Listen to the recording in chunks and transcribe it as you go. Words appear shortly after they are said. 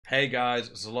Hey guys,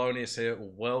 Zelonius here.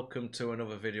 Welcome to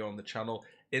another video on the channel.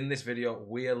 In this video,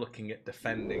 we are looking at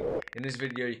defending. In this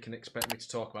video, you can expect me to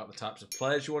talk about the types of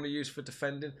players you want to use for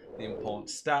defending, the important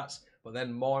stats, but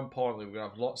then more importantly, we're going to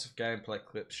have lots of gameplay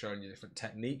clips showing you different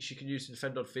techniques you can use to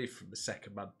defend on FIFA, from the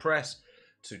second man press,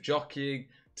 to jockeying,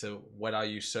 to when I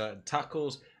use certain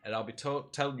tackles, and I'll be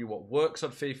telling you what works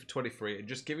on FIFA 23 and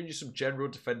just giving you some general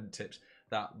defending tips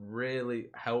that really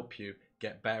help you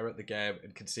get better at the game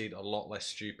and concede a lot less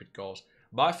stupid goals.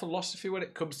 My philosophy when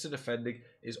it comes to defending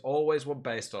is always one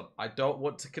based on I don't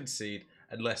want to concede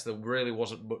unless there really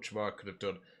wasn't much more I could have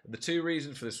done. And the two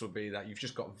reasons for this would be that you've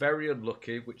just got very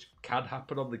unlucky, which can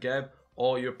happen on the game,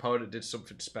 or your opponent did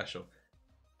something special.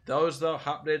 Those, though,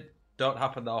 don't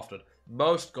happen that often.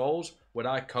 Most goals, when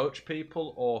I coach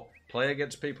people or play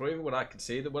against people, even when I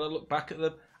concede them, when I look back at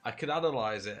them, I can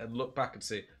analyse it and look back and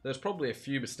see there's probably a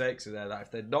few mistakes in there that if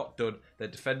they're not done, they're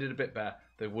defended a bit better,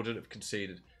 they wouldn't have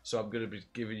conceded. So I'm going to be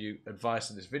giving you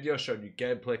advice in this video, showing you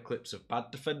gameplay clips of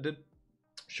bad defending,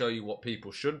 show you what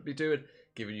people shouldn't be doing,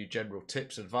 giving you general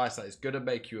tips and advice that is going to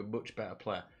make you a much better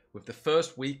player. With the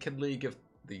first weekend league of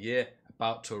the year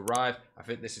about to arrive, I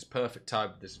think this is perfect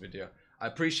time for this video. I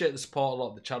appreciate the support a lot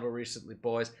of the channel recently,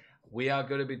 boys. We are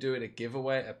going to be doing a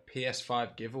giveaway, a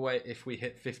PS5 giveaway, if we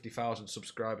hit 50,000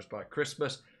 subscribers by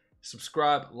Christmas.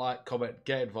 Subscribe, like, comment,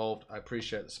 get involved. I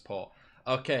appreciate the support.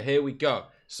 Okay, here we go.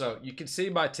 So you can see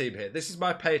my team here. This is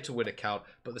my pay-to-win account,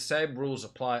 but the same rules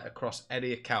apply across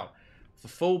any account. For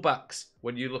fullbacks,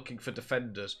 when you're looking for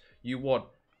defenders, you want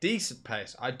decent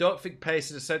pace. I don't think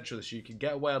pace is essential this year. You can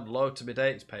get away on low to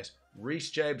mid-80s pace.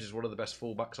 Reece James is one of the best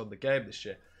fullbacks on the game this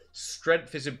year.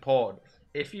 Strength is important.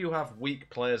 If you have weak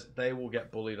players, they will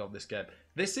get bullied on this game.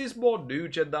 This is more new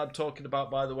gen that I'm talking about,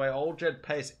 by the way. Old gen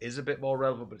pace is a bit more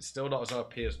relevant, but it's still not as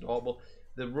OP as normal.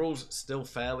 The rules still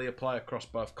fairly apply across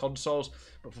both consoles.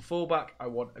 But for fullback, I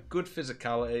want a good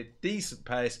physicality, decent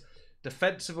pace.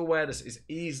 Defensive awareness is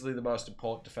easily the most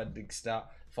important defending stat,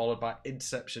 followed by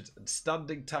interceptions and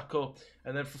standing tackle.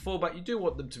 And then for fullback, you do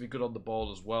want them to be good on the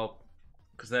ball as well,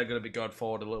 because they're going to be going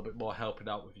forward a little bit more, helping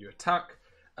out with your attack.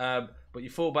 But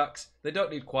your fullbacks, they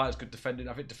don't need quite as good defending.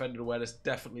 I think defending awareness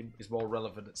definitely is more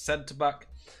relevant at centre-back.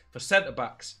 For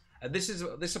centre-backs, and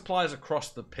this applies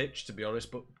across the pitch, to be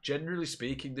honest, but generally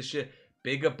speaking this year,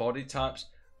 bigger body types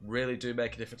really do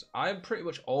make a difference. I'm pretty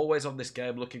much always on this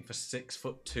game looking for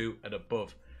 6'2" and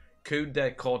above.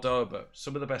 Koundé, Cordoba,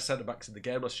 some of the best centre-backs in the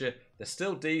game last year. They're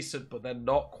still decent, but they're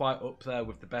not quite up there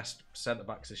with the best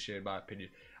centre-backs this year, in my opinion.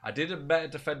 I did a meta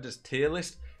defenders tier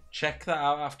list. Check that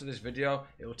out after this video.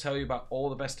 It will tell you about all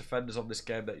the best defenders on this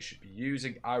game that you should be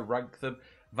using. I rank them.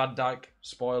 Van Dijk,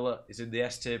 spoiler, is in the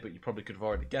S tier, but you probably could have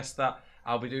already guessed that.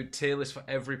 I'll be doing tier lists for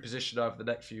every position over the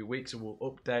next few weeks, and we'll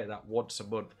update that once a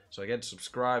month. So again,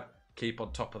 subscribe, keep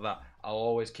on top of that. I'll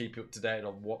always keep you up to date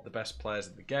on what the best players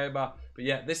in the game are. But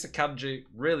yeah, this Akanji,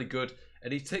 really good,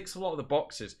 and he ticks a lot of the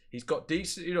boxes. He's got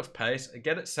decent enough pace.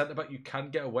 Again, at centre-back, you can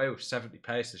get away with 70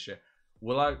 pace this year.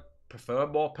 Will I prefer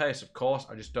more pace? Of course.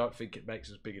 I just don't think it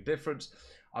makes as big a difference.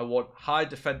 I want high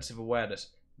defensive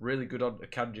awareness. Really good on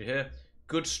Akanji here.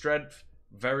 Good strength.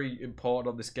 Very important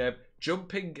on this game.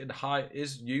 Jumping and height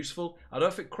is useful. I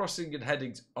don't think crossing and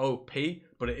heading's OP,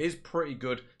 but it is pretty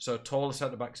good. So taller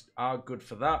centre-backs are good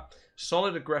for that.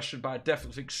 Solid aggression, but I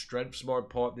definitely think strength's more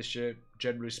important this year,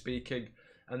 generally speaking.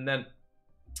 And then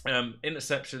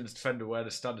interceptions, defender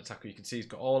awareness, standard tackle, you can see he's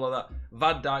got all of that.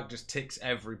 Van Dijk just ticks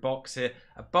every box here.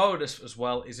 A bonus as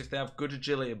well is if they have good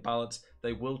agility and balance,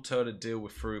 they will turn and deal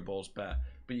with through balls better.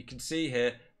 But you can see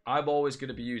here, I'm always going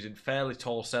to be using fairly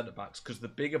tall centre-backs because the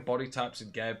bigger body types in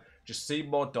game just seem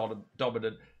more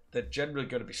dominant. They're generally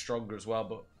going to be stronger as well,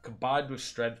 but combined with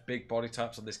strength, big body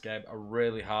types on this game are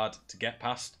really hard to get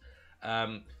past.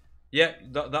 Yeah,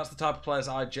 that's the type of players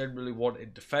I generally want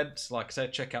in defence. Like I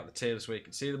said, check out the tier list where you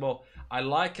can see them all. I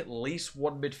like at least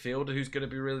one midfielder who's going to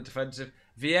be really defensive.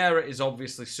 Vieira is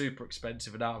obviously super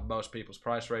expensive and out of most people's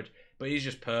price range, but he's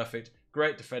just perfect.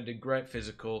 Great defending, great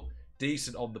physical,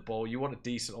 decent on the ball. You want a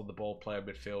decent on the ball player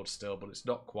midfield still, but it's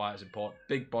not quite as important.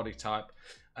 Big body type.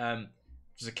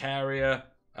 Zakaria,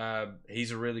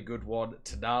 he's a really good one.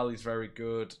 Tonali's very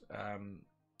good.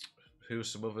 Who are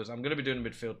some others? I'm going to be doing a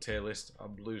midfield tier list.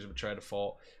 I'm losing my train of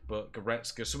thought. But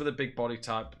Goretzka, some of the big body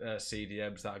type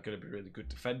CDMs that are going to be really good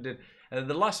defending. And then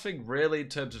the last thing really in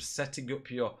terms of setting up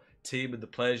your team and the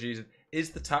players you're using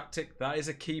is the tactic. That is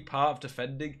a key part of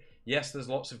defending. Yes, there's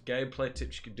lots of gameplay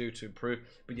tips you can do to improve,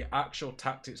 but your actual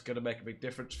tactics is going to make a big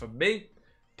difference. For me,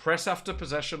 press after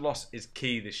possession loss is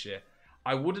key this year.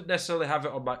 I wouldn't necessarily have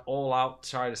it on my all-out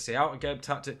trying to see out a game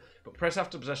tactic, but press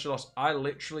after possession loss, I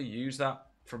literally use that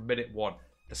from minute one.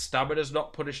 The stamina's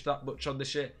not punished that much on this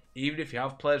shit. Even if you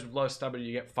have players with low stamina,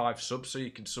 you get 5 subs, so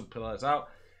you can sub players out.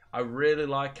 I really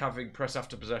like having press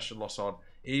after possession loss on.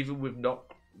 Even with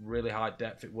not really high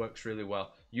depth, it works really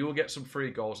well. You will get some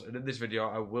free goals, and in this video,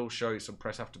 I will show you some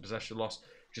press after possession loss,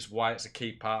 just why it's a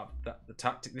key part of the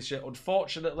tactic this year.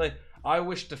 Unfortunately, I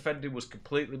wish defending was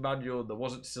completely manual. There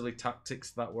wasn't silly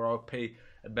tactics that were OP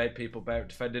and made people better at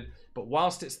defending. But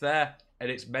whilst it's there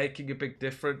and it's making a big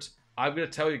difference, I'm going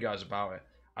to tell you guys about it.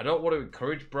 I don't want to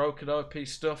encourage broken OP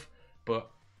stuff,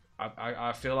 but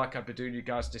I feel like I'd be doing you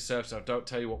guys a disservice if I don't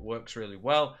tell you what works really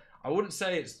well. I wouldn't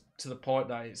say it's to the point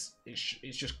that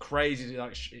it's just crazy,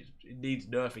 like it needs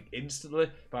nerfing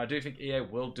instantly, but I do think EA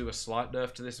will do a slight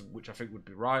nerf to this, which I think would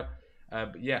be right.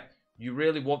 But yeah, you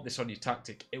really want this on your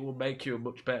tactic. It will make you a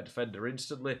much better defender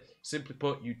instantly. Simply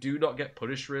put, you do not get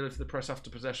punished really for the press after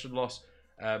possession loss.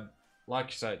 Like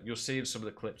I said, you'll see in some of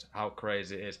the clips how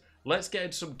crazy it is. Let's get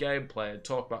into some gameplay and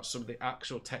talk about some of the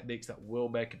actual techniques that will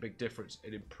make a big difference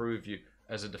and improve you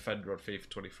as a defender on FIFA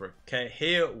 23. Okay,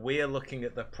 here we are looking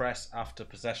at the press after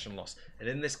possession loss. And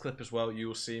in this clip as well, you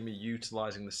will see me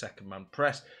utilising the second man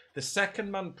press. The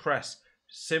second man press,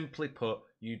 simply put,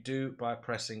 you do by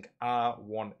pressing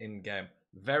R1 in-game.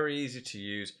 Very easy to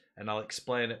use, and I'll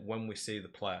explain it when we see the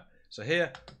player. So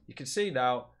here, you can see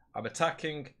now, I'm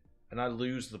attacking, and I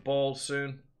lose the ball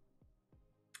soon.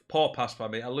 Poor pass by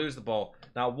me, I lose the ball.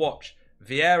 Now watch,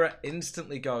 Vieira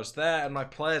instantly goes there and my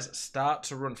players start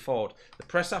to run forward. The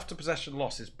press after possession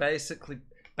loss is basically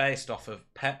based off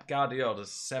of Pep Guardiola's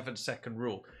 7-second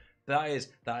rule. That is,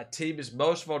 that a team is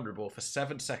most vulnerable for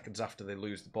 7 seconds after they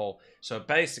lose the ball. So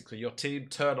basically, your team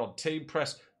turn on team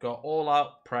press, go all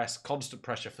out press, constant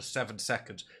pressure for 7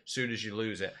 seconds as soon as you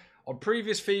lose it. On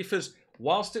previous FIFAs,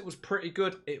 whilst it was pretty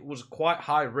good, it was quite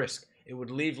high risk. It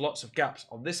would leave lots of gaps.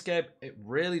 On this game, it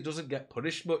really doesn't get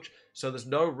punished much, so there's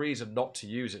no reason not to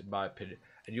use it, in my opinion.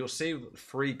 And you'll see the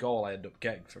free goal I end up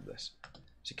getting from this.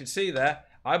 So you can see there,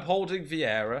 I'm holding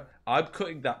Vieira, I'm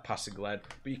cutting that passing lane,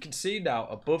 but you can see now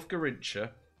above Garrincha,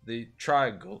 the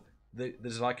triangle,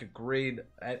 there's like a green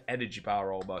energy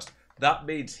bar almost. That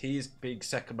means he's being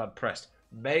second man pressed.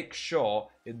 Make sure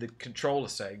in the controller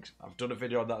settings, I've done a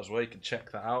video on that as well, you can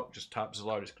check that out, just type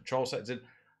Zelonius control settings in.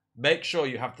 Make sure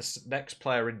you have the next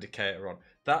player indicator on.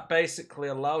 That basically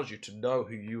allows you to know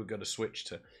who you are going to switch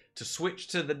to. To switch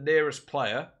to the nearest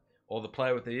player, or the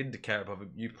player with the indicator above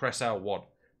him, you press L1.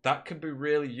 That can be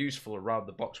really useful around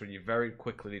the box when you very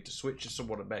quickly need to switch to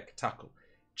someone and make a tackle.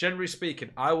 Generally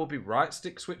speaking, I will be right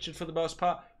stick switching for the most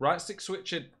part. Right stick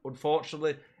switching,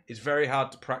 unfortunately, is very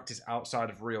hard to practice outside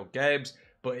of real games,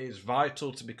 but it is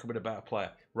vital to becoming a better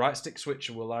player. Right stick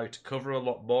switching will allow you to cover a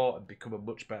lot more and become a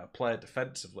much better player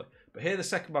defensively. But here the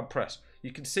second man press,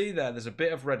 you can see there's a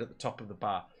bit of red at the top of the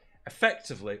bar.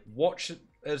 Effectively, watch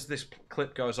as this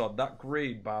clip goes on, that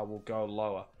green bar will go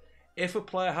lower. If a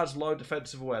player has low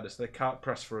defensive awareness, they can't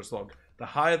press for as long. The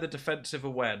higher the defensive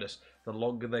awareness, the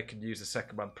longer they can use the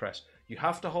second man press. You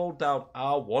have to hold down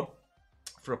R1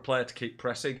 for a player to keep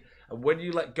pressing, and when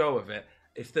you let go of it,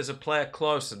 if there's a player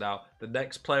closer now, the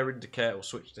next player indicator will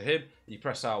switch to him. You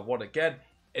press R1 again,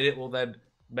 and it will then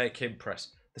make him press.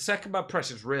 The second man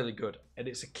press is really good, and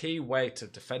it's a key way to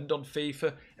defend on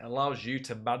FIFA. It allows you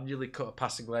to manually cut a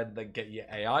passing lane and then get your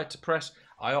AI to press.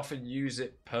 I often use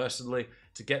it personally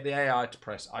to get the AI to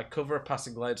press. I cover a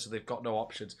passing lane so they've got no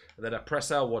options, and then I press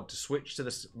L1 to switch to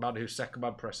the man who's second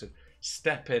man pressing,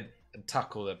 step in and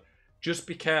tackle them. Just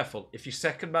be careful. If you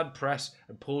second man press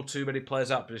and pull too many players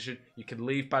out of position, you can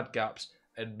leave bad gaps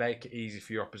and make it easy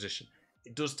for your opposition.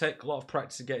 It does take a lot of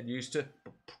practice and getting used to,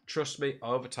 but trust me,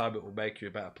 over time it will make you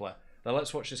a better player. Now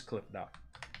let's watch this clip now.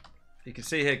 You can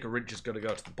see here Garrincha's going to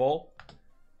go to the ball.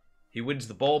 He wins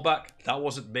the ball back. That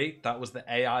wasn't me. That was the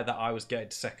AI that I was getting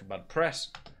to second man press.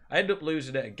 I end up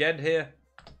losing it again here.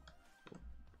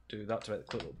 Do that to make the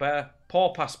clip look better.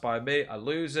 Poor pass by me. I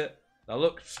lose it. Now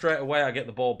look, straight away I get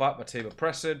the ball back. My team are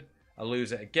pressing. I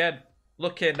lose it again.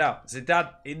 Look here now. Zidane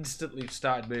instantly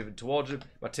started moving towards him.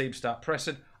 My team start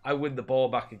pressing. I win the ball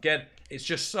back again. It's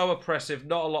just so oppressive.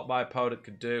 Not a lot my opponent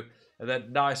can do. And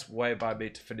then nice way by me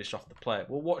to finish off the play.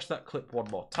 We'll watch that clip one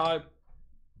more time.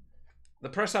 The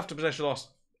press after possession loss,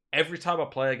 every time I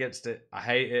play against it, I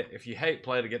hate it. If you hate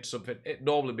playing against something, it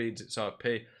normally means it's OP.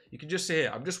 You can just see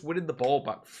here, I'm just winning the ball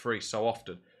back for free so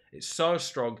often. It's so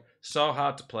strong, so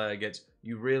hard to play against.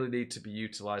 You really need to be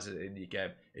utilising it in your game.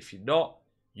 If you're not,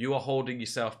 you are holding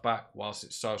yourself back whilst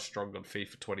it's so strong on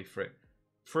FIFA 23.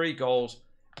 3 goals.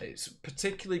 It's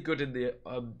particularly good in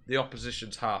the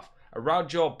opposition's half.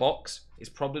 Around your box, it's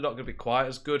probably not going to be quite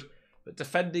as good. But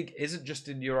defending isn't just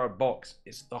in your own box.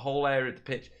 It's the whole area of the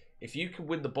pitch. If you can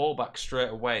win the ball back straight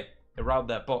away, around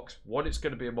their box. One, it's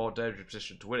going to be a more dangerous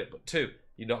position to win it. But two,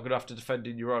 you're not going to have to defend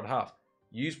in your own half.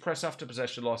 Use press after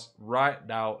possession loss right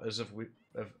now as of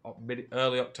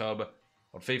early October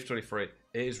on FIFA 23. It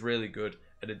is really good.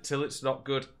 And until it's not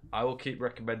good, I will keep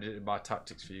recommending it in my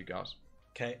tactics for you guys.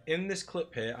 Okay, in this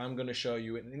clip here, I'm going to show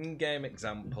you an in-game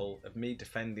example of me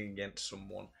defending against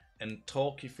someone and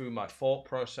talk you through my thought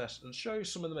process and show you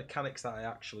some of the mechanics that I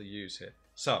actually use here.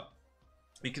 So,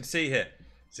 you can see here,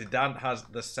 Zidane has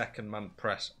the second man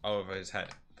press over his head.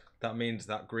 That means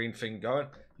that green thing going,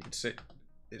 you can see,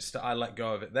 I let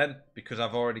go of it then because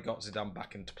I've already got Zidane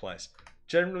back into place.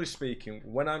 Generally speaking,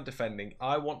 when I'm defending,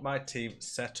 I want my team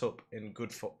set up in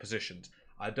good foot positions.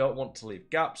 I don't want to leave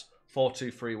gaps.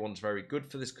 4-2-3-1's very good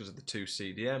for this because of the two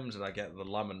CDMs and I get the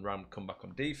Lam and Ram come back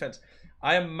on defense.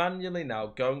 I am manually now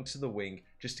going to the wing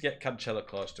just to get Cancelo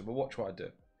close to him. But watch what I do.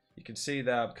 You can see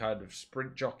there I'm kind of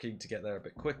sprint jockeying to get there a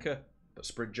bit quicker. But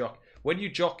sprint jockey. When you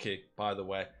jockey, by the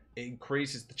way, it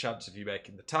increases the chance of you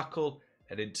making the tackle,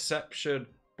 an interception,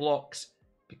 blocks,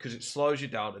 because it slows you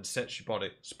down and sets your body.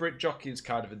 Sprint jockeying is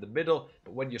kind of in the middle,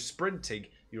 but when you're sprinting,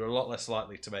 you're a lot less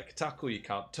likely to make a tackle. You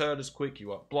can't turn as quick, you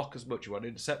won't block as much, you won't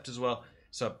intercept as well.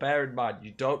 So bear in mind,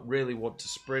 you don't really want to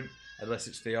sprint unless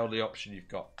it's the only option you've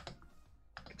got.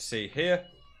 You can see here,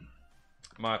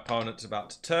 my opponent's about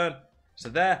to turn. So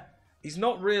there, he's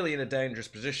not really in a dangerous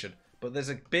position, but there's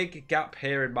a big gap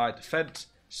here in my defence.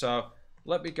 So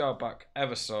let me go back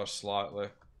ever so slightly.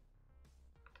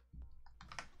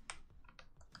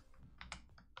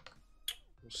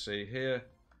 We'll see here.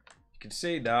 You can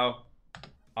see now,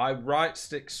 I right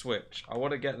stick switch. I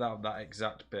want to get that on that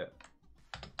exact bit.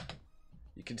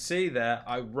 You can see there,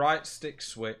 I right stick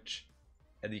switch,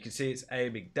 and you can see it's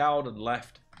aiming down and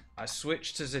left. I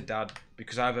switch to Zidane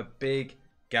because I have a big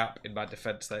gap in my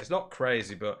defence there. It's not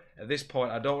crazy, but at this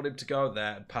point, I don't want him to go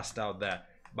there and pass down there.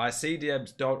 My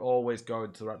CDMs don't always go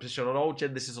into the right position. On old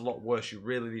gen, this is a lot worse. You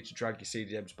really need to drag your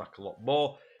CDMs back a lot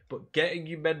more. But getting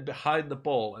you men behind the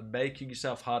ball and making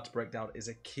yourself hard to break down is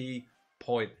a key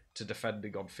point to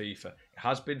defending on FIFA. It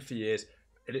has been for years.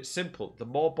 And it's simple. The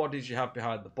more bodies you have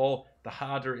behind the ball, the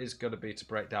harder it is going to be to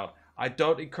break down. I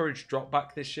don't encourage drop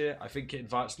back this year. I think it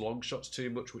invites long shots too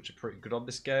much, which are pretty good on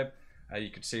this game. You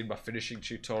can see in my finishing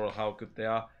tutorial how good they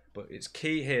are. But it's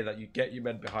key here that you get your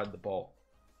men behind the ball.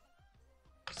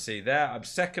 See there, I'm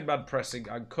second man pressing.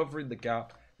 I'm covering the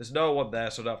gap. There's no one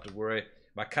there, so I don't have to worry.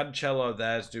 My Cancelo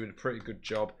there is doing a pretty good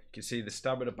job. You can see the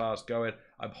stamina bars going.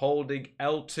 I'm holding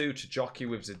L2 to jockey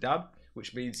with Zidane,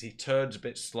 which means he turns a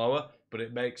bit slower, but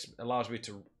it allows me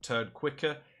to turn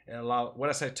quicker. When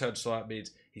I say turn slower, it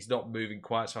means he's not moving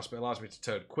quite as fast, but it allows me to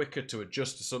turn quicker, to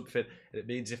adjust to something. And it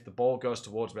means if the ball goes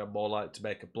towards me, I'm more likely to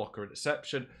make a block or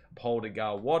interception. I'm holding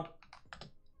R1.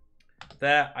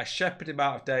 There, I shepherd him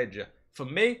out of danger. For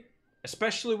me,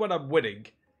 especially when I'm winning,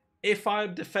 if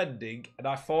I'm defending and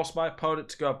I force my opponent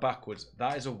to go backwards,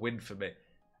 that is a win for me.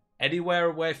 Anywhere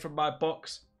away from my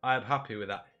box, I am happy with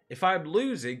that. If I'm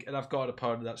losing and I've got an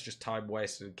opponent that's just time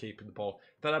wasted and keeping the ball,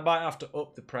 then I might have to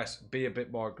up the press, be a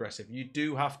bit more aggressive. You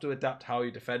do have to adapt how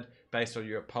you defend based on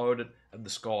your opponent and the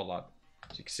scoreline.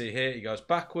 So you can see here, he goes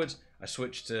backwards. I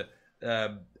switch to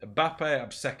Mbappe.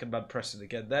 I'm second man pressing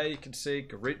again there. You can see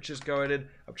Garincha's going in.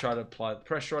 I'm trying to apply the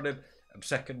pressure on him. I'm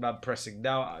second man pressing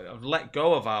now. I've let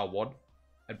go of R1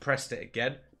 and pressed it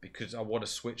again because I want to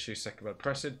switch to second man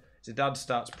pressing. Zidane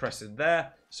starts pressing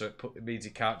there, so it means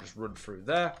he can't just run through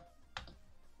there.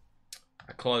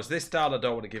 I close this down. I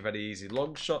don't want to give any easy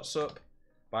long shots up.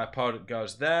 My opponent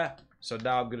goes there, so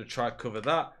now I'm going to try and cover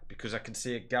that because I can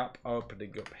see a gap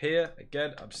opening up here.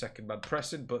 Again, I'm second man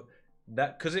pressing, but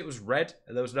that because it was red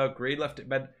and there was no green left, it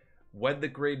meant when the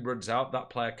green runs out, that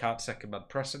player can't second man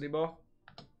press anymore.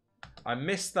 I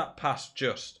missed that pass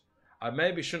just. I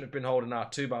maybe shouldn't have been holding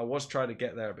R2, but I was trying to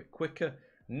get there a bit quicker.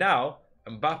 Now,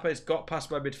 Mbappe's got past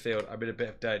my midfield. I'm in a bit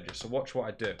of danger. So watch what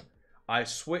I do. I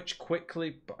switch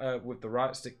quickly with the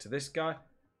right stick to this guy.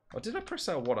 Or did I press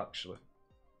L1 actually?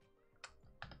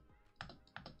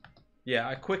 Yeah,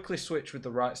 I quickly switch with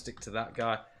the right stick to that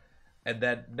guy. And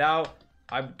then now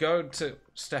I'm going to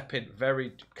step in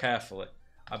very carefully.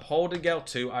 I'm holding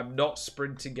L2. I'm not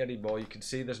sprinting anymore. You can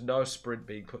see there's no sprint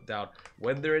being put down.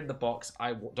 When they're in the box,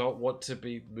 I don't want to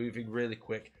be moving really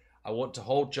quick. I want to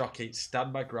hold jockey,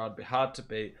 stand my ground, be hard to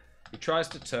beat. He tries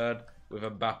to turn with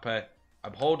Mbappe.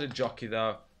 I'm holding jockey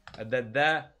though. And then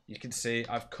there, you can see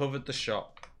I've covered the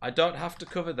shot. I don't have to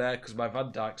cover there because my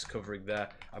Van Dijk's covering there.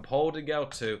 I'm holding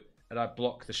L2 and I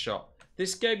block the shot.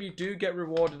 This game, you do get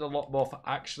rewarded a lot more for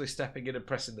actually stepping in and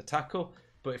pressing the tackle.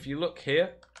 But if you look here,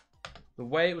 the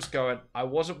way it was going, I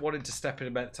wasn't wanting to step in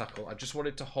and make the tackle. I just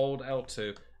wanted to hold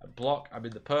L2 and block. I'm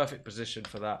in the perfect position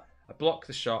for that. I block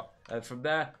the shot, and from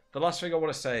there, the last thing I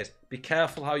want to say is be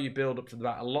careful how you build up from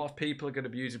that. A lot of people are going to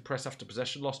be using press after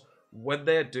possession loss. When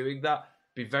they're doing that,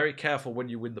 be very careful when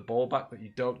you win the ball back that you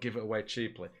don't give it away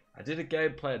cheaply. I did a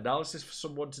gameplay analysis for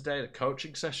someone today in a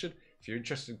coaching session. If you're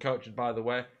interested in coaching, by the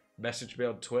way, message me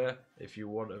on Twitter if you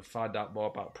want to find out more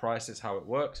about prices, how it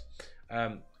works.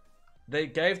 They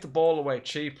gave the ball away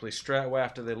cheaply straight away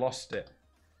after they lost it.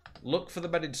 Look for the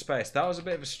men in space. That was a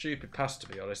bit of a stupid pass, to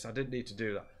be honest. I didn't need to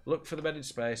do that. Look for the men in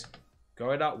space.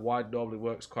 Going out wide normally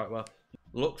works quite well.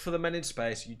 Look for the men in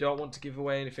space. You don't want to give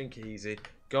away anything easy.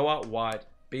 Go out wide,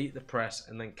 beat the press,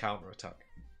 and then counter-attack.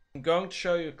 I'm going to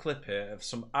show you a clip here of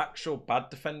some actual bad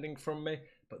defending from me,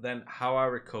 but then how I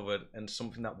recovered and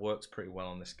something that works pretty well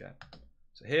on this game.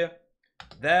 So here,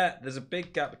 there's a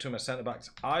big gap between my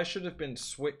centre-backs. I should have been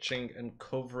switching and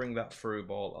covering that through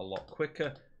ball a lot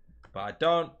quicker, but I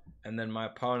don't, and then my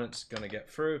opponent's going to get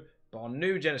through. But on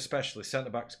new gen especially,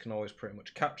 centre-backs can always pretty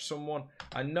much catch someone.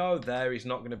 I know there he's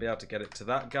not going to be able to get it to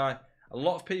that guy. A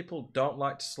lot of people don't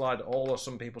like to slide at all, or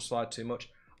some people slide too much.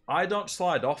 I don't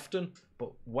slide often,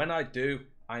 but when I do,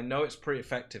 I know it's pretty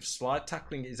effective. Slide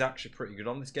tackling is actually pretty good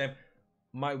on this game.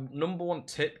 My number one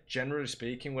tip, generally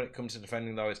speaking, when it comes to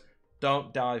defending though, is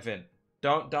don't dive in.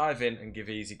 Don't dive in and give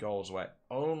easy goals away.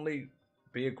 Only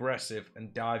be aggressive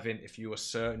and dive in if you are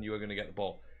certain you are going to get the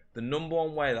ball. The number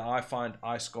one way that I find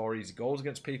I score easy goals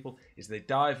against people is they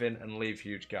dive in and leave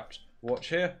huge gaps. Watch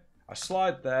here. I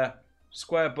slide there,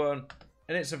 square button,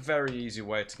 and it's a very easy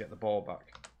way to get the ball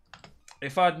back.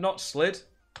 If I'd not slid,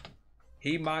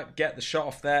 he might get the shot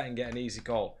off there and get an easy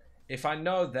goal. If I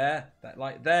know there, that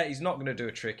like there, he's not going to do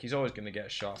a trick. He's always going to get a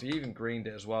shot. He even greened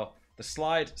it as well. The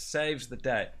slide saves the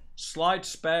day. Slide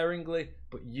sparingly,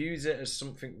 but use it as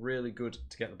something really good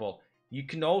to get the ball. You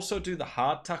can also do the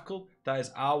hard tackle. That is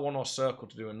R1 or circle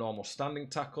to do a normal standing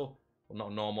tackle. Well,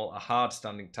 not normal, a hard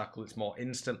standing tackle. It's more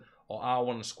instant. Or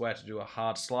R1 and square to do a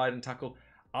hard sliding tackle.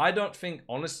 I don't think,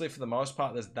 honestly, for the most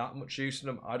part, there's that much use in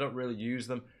them. I don't really use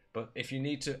them. But if you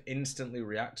need to instantly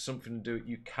react to something and do it,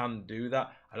 you can do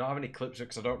that. I don't have any clips of it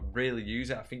because I don't really use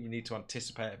it. I think you need to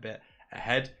anticipate a bit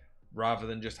ahead rather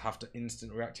than just have to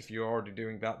instant react. If you're already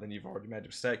doing that, then you've already made a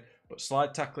mistake. But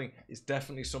slide tackling is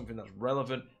definitely something that's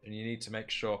relevant, and you need to make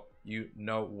sure you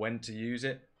know when to use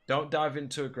it. Don't dive in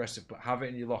too aggressive, but have it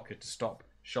in your locker to stop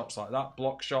shots like that.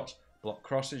 Block shots, block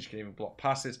crosses, you can even block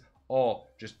passes, or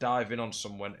just dive in on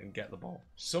someone and get the ball.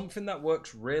 Something that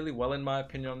works really well, in my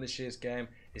opinion, on this year's game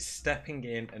is stepping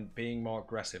in and being more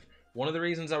aggressive. One of the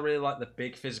reasons I really like the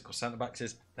big physical centre-backs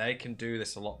is they can do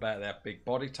this a lot better. They have big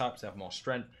body types, they have more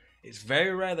strength. It's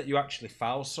very rare that you actually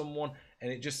foul someone,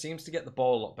 and it just seems to get the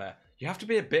ball a lot better. You have to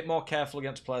be a bit more careful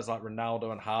against players like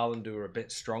Ronaldo and Haaland, who are a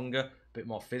bit stronger, a bit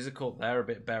more physical. They're a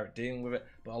bit better at dealing with it.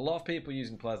 But a lot of people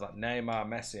using players like Neymar,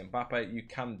 Messi, and Mbappe, you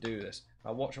can do this.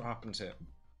 Now watch what happens here.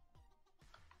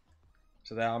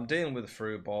 So there, I'm dealing with a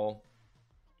through ball.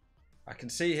 I can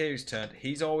see here he's turned.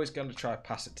 He's always going to try to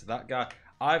pass it to that guy.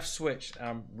 I've switched and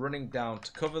I'm running down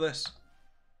to cover this.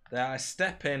 There, I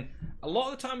step in. A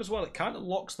lot of the time as well, it kind of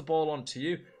locks the ball onto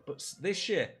you. But this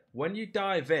year, when you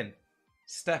dive in,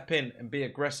 step in and be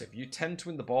aggressive, you tend to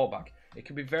win the ball back. It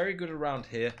can be very good around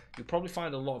here. You'll probably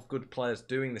find a lot of good players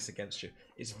doing this against you.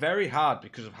 It's very hard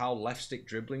because of how left stick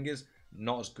dribbling is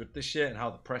not as good this year and how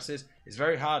the press is. It's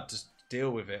very hard to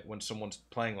deal with it when someone's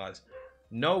playing like this.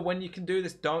 Know when you can do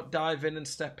this. Don't dive in and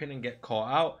step in and get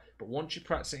caught out. But once you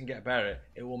practice it and get better,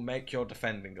 it will make your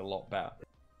defending a lot better.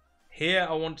 Here,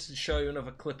 I wanted to show you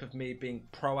another clip of me being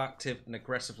proactive and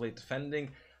aggressively defending.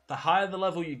 The higher the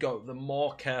level you go, the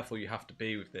more careful you have to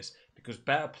be with this, because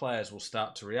better players will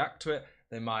start to react to it.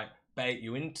 They might bait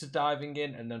you into diving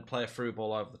in and then play a through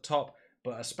ball over the top.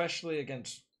 But especially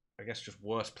against, I guess, just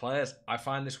worse players, I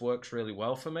find this works really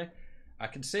well for me. I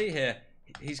can see here,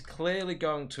 he's clearly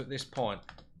going to, at this point,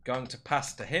 going to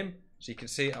pass to him. So you can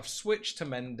see I've switched to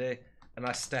Mendy and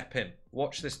I step in.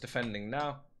 Watch this defending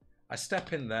now. I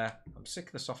step in there. I'm sick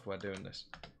of the software doing this.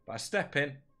 But I step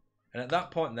in, and at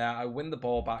that point there, I win the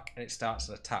ball back and it starts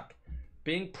an attack.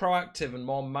 Being proactive and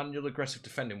more manual aggressive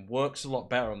defending works a lot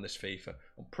better on this FIFA.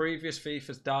 On previous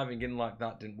FIFAs, diving in like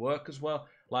that didn't work as well.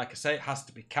 Like I say, it has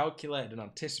to be calculated and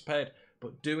anticipated,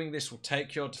 but doing this will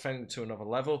take your defending to another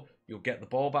level. You'll get the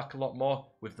ball back a lot more.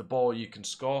 With the ball, you can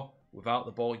score. Without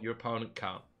the ball, your opponent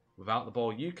can't. Without the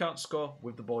ball, you can't score.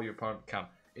 With the ball, your opponent can.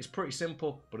 It's pretty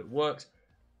simple, but it works.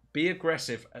 Be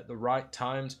aggressive at the right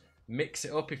times. Mix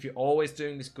it up. If you're always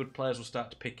doing this, good players will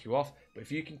start to pick you off. But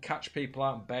if you can catch people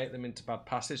out and bait them into bad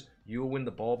passes, you'll win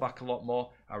the ball back a lot more.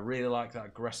 I really like that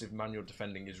aggressive manual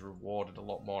defending is rewarded a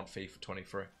lot more in FIFA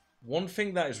 23. One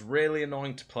thing that is really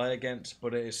annoying to play against,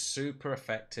 but it is super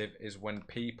effective, is when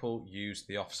people use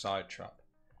the offside trap.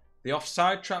 The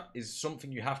offside trap is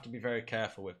something you have to be very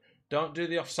careful with. Don't do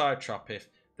the offside trap if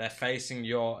they're facing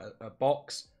your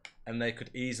box and they could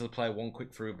easily play one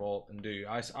quick through ball and do.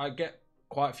 I get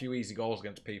quite a few easy goals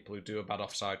against people who do a bad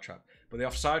offside trap. But the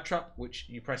offside trap, which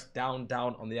you press down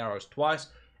on the arrows twice,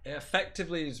 it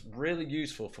effectively is really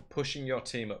useful for pushing your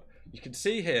team up. You can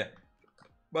see here,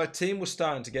 my team was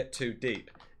starting to get too deep.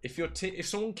 If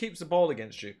someone keeps the ball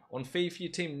against you, on FIFA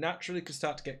your team naturally can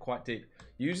start to get quite deep.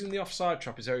 Using the offside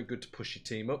trap is very good to push your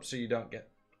team up so you don't get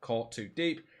caught too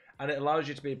deep, and it allows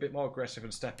you to be a bit more aggressive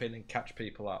and step in and catch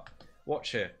people out.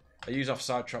 Watch here. I use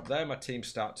offside trap there, my team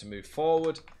start to move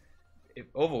forward.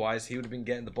 Otherwise, he would have been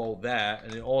getting the ball there,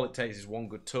 and all it takes is one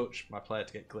good touch, my player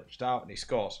to get glitched out, and he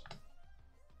scores.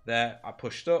 There, I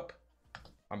pushed up.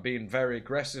 I'm being very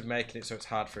aggressive, making it so it's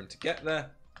hard for him to get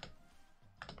there.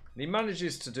 And he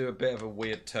manages to do a bit of a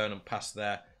weird turn and pass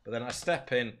there. But then I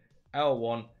step in,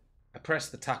 L1, I press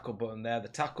the tackle button there. The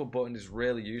tackle button is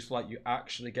really useful. Like, you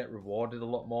actually get rewarded a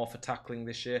lot more for tackling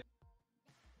this year.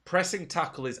 Pressing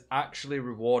tackle is actually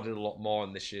rewarded a lot more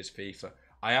in this year's FIFA.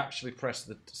 I actually press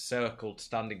the circled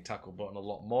standing tackle button a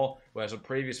lot more. Whereas on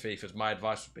previous FIFAs, my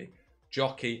advice would be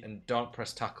jockey and don't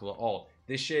press tackle at all.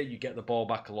 This year, you get the ball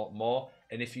back a lot more.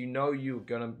 And if you know you're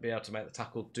going to be able to make the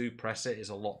tackle, do press it. Is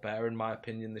a lot better in my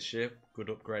opinion this year. Good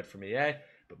upgrade from EA.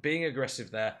 But being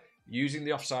aggressive there, using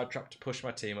the offside trap to push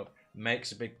my team up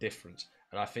makes a big difference.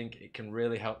 And I think it can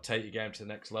really help take your game to the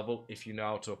next level if you know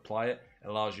how to apply it. It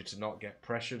allows you to not get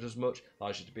pressured as much.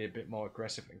 Allows you to be a bit more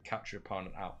aggressive and catch your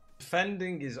opponent out.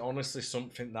 Defending is honestly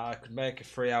something that I could make a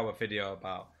 3-hour video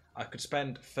about. I could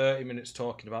spend 30 minutes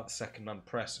talking about the second man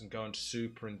press and going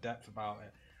super in depth about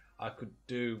it. I could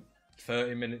do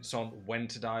 30 minutes on when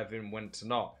to dive in, when to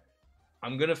not.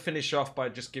 I'm going to finish off by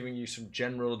just giving you some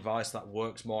general advice that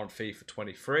works more on FIFA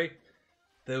 23.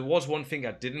 There was one thing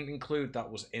I didn't include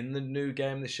that was in the new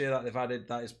game this year that they've added.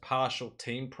 That is partial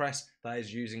team press. That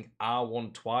is using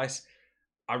R1 twice.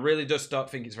 I really just don't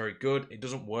think it's very good. It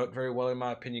doesn't work very well in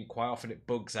my opinion. Quite often it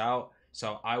bugs out.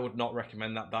 So I would not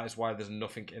recommend that. That is why there's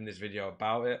nothing in this video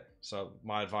about it. So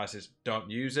my advice is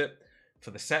don't use it.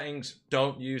 For the settings,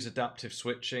 don't use adaptive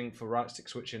switching. For right stick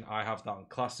switching, I have that on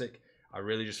classic. I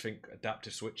really just think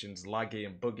adaptive switching is laggy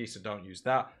and buggy, so don't use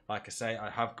that. Like I say, I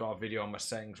have got a video on my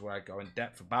settings where I go in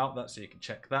depth about that, so you can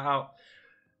check that out.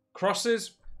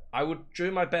 Crosses, I would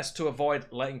do my best to avoid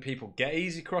letting people get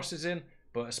easy crosses in,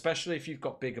 but especially if you've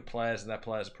got bigger players and their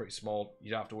players are pretty small,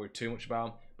 you don't have to worry too much about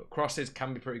them. But crosses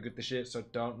can be pretty good this year, so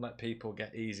don't let people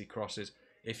get easy crosses.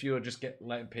 If you're just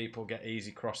letting people get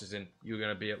easy crosses in, you're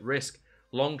going to be at risk.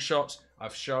 Long shots,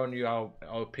 I've shown you how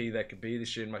OP they could be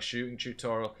this year in my shooting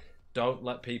tutorial. Don't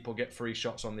let people get free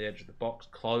shots on the edge of the box.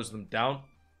 Close them down.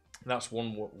 That's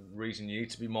one reason you need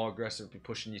to be more aggressive, be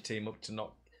pushing your team up to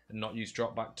not use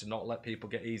drop back, to not let people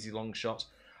get easy long shots.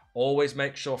 Always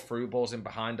make sure through balls in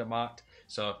behind are marked.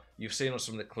 So you've seen on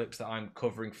some of the clips that I'm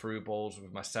covering through balls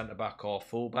with my centre back or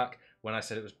full back. When I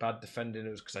said it was bad defending, it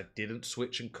was because I didn't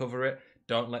switch and cover it.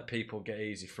 Don't let people get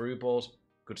easy through balls.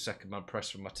 Good second man press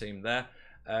from my team there.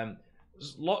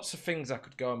 There's lots of things I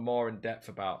could go more in depth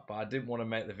about, but I didn't want to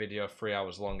make the video 3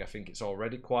 hours long. I think it's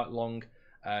already quite long.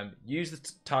 Use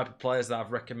the type of players that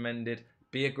I've recommended.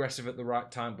 Be aggressive at the right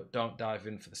time, but don't dive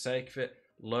in for the sake of it.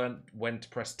 Learn when to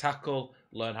press tackle.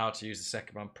 Learn how to use the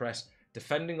second man press.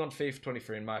 Defending on FIFA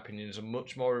 23, in my opinion, is a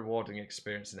much more rewarding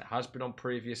experience than it has been on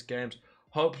previous games.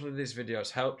 Hopefully this video has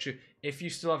helped you. If you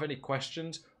still have any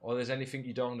questions or there's anything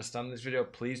you don't understand in this video,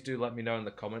 please do let me know in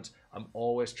the comments. I'm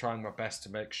always trying my best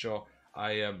to make sure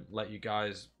I let you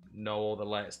guys know all the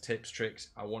latest tips, tricks.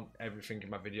 I want everything in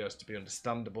my videos to be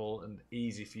understandable and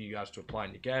easy for you guys to apply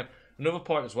in your game. Another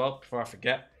point as well, before I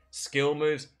forget, skill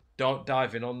moves, don't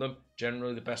dive in on them.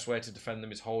 Generally, the best way to defend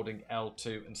them is holding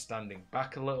L2 and standing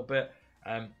back a little bit.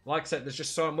 Like I said, there's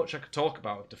just so much I could talk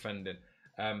about with defending.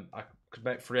 I could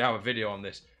make a 3-hour video on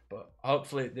this, but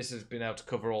hopefully this has been able to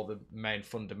cover all the main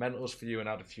fundamentals for you and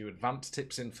add a few advanced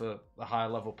tips in for the higher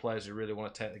level players who really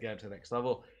want to take the game to the next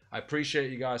level. I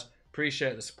appreciate you guys,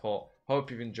 appreciate the support. Hope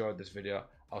you've enjoyed this video.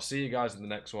 I'll see you guys in the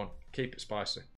next one. Keep it spicy.